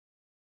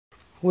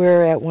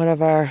We're at one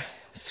of our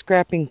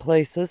scrapping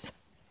places.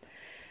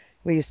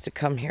 We used to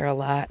come here a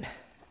lot.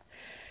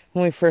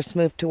 When we first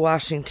moved to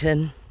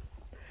Washington,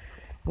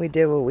 we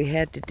did what we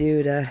had to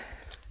do to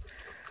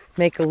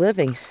make a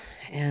living,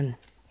 and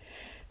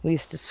we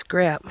used to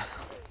scrap.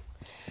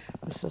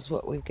 This is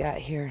what we've got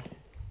here.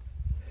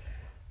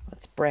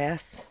 That's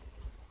brass.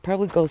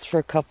 Probably goes for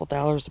a couple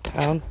dollars a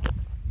pound.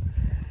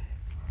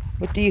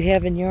 What do you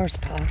have in yours,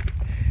 Pa?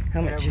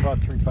 How much? I have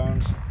about 3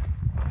 pounds.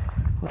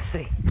 Let's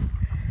see.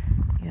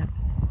 Yep.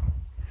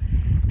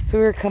 So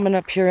we were coming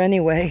up here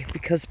anyway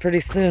because pretty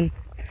soon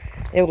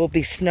it will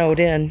be snowed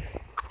in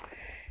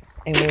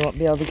and we won't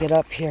be able to get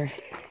up here.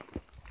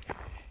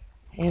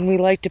 And we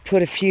like to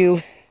put a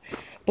few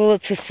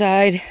bullets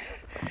aside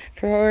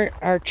for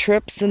our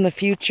trips in the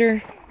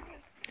future.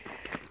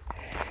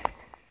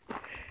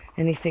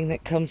 Anything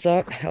that comes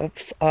up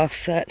helps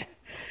offset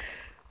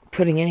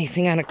putting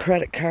anything on a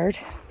credit card.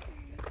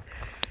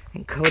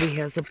 And Kody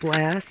has a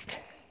blast.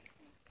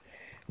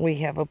 We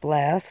have a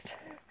blast.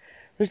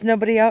 There's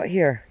nobody out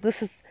here.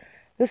 This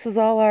is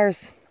all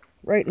ours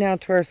right now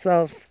to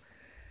ourselves.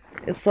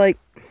 It's like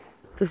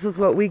this is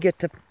what we get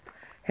to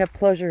have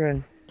pleasure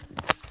in.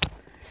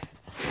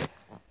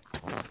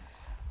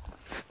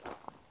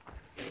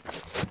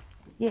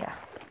 Yeah.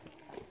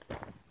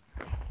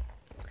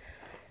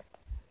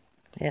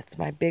 That's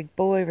my big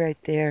boy right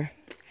there.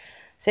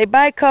 Say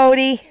bye,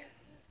 Kody.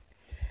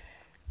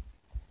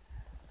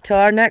 Till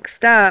our next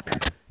stop.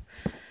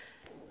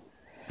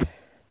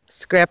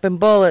 Scrapping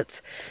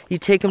bullets. You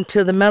take them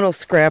to the metal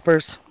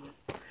scrappers.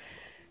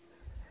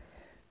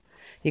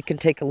 You can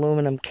take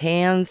aluminum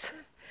cans.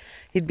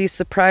 You'd be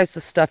surprised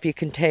the stuff you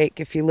can take.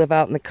 If you live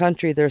out in the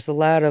country, there's a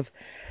lot of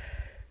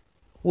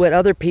what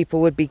other people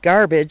would be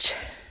garbage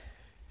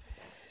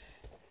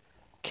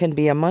can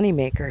be a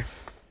moneymaker.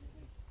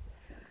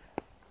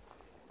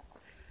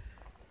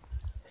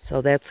 So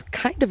that's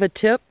kind of a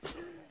tip.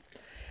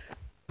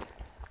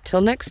 Till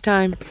next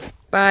time.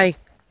 Bye.